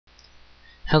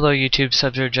Hello YouTube,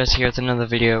 Subs Just here with another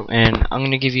video, and I'm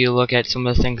going to give you a look at some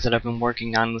of the things that I've been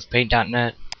working on with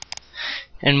Paint.net.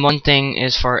 And one thing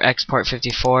is for Export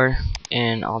 54,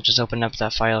 and I'll just open up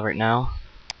that file right now.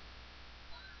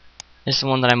 This is the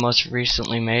one that I most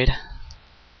recently made.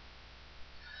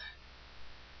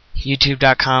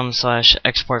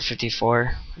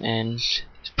 youtube.com/export54, and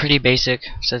it's pretty basic.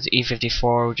 It says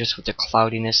E54 just with the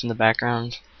cloudiness in the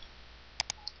background.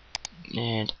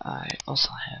 And I also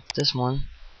have this one.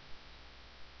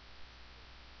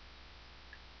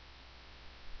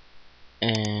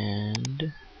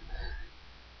 And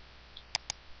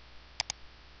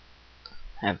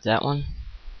have that one.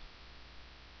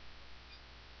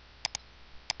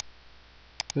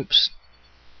 Oops.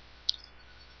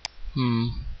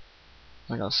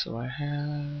 What else do I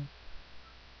have?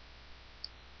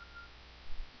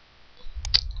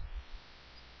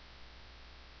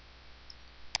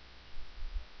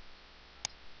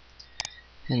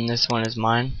 And this one is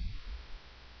mine.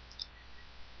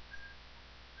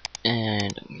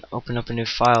 And I'm gonna open up a new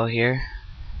file here.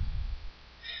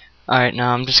 Alright,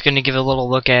 now I'm just gonna give a little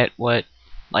look at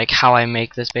how I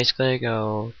make this. Basically, I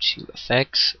go to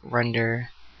Effects, Render.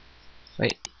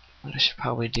 Wait, what I should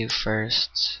probably do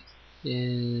first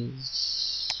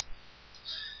is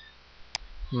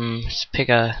let's pick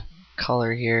a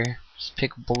color here. Just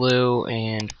pick blue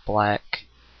and black,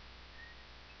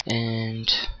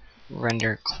 and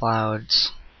render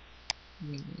clouds.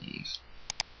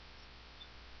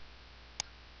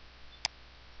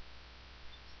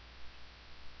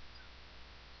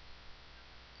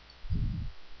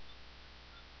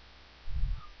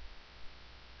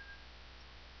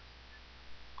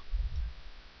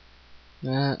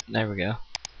 There we go.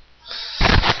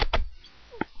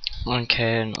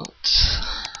 Okay, and let's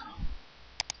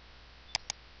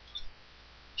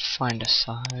find a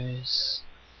size.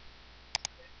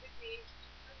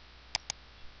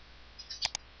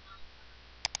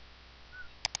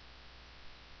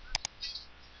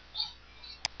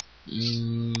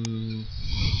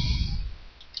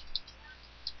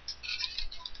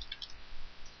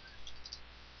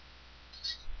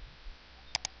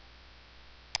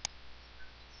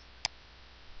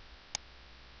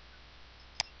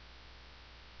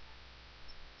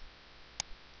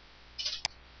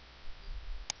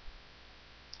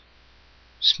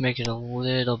 Just make it a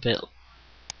little bit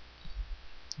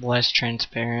less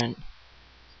transparent.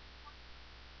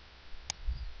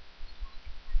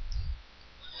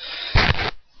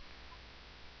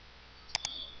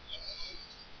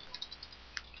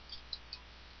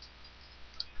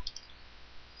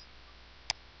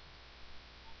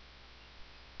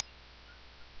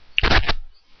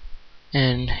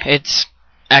 And it's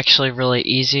actually really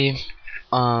easy.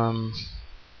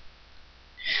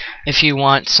 If you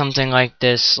want something like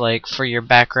this, like for your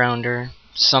background or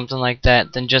something like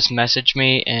that, then just message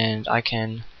me and I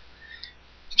can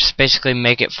just basically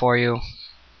make it for you.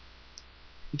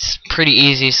 It's pretty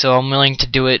easy, so I'm willing to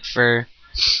do it for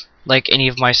any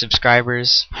of my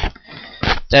subscribers.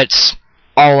 That's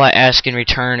all I ask in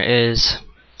return, is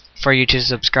for you to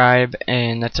subscribe,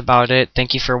 and that's about it.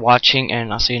 Thank you for watching,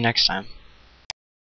 and I'll see you next time.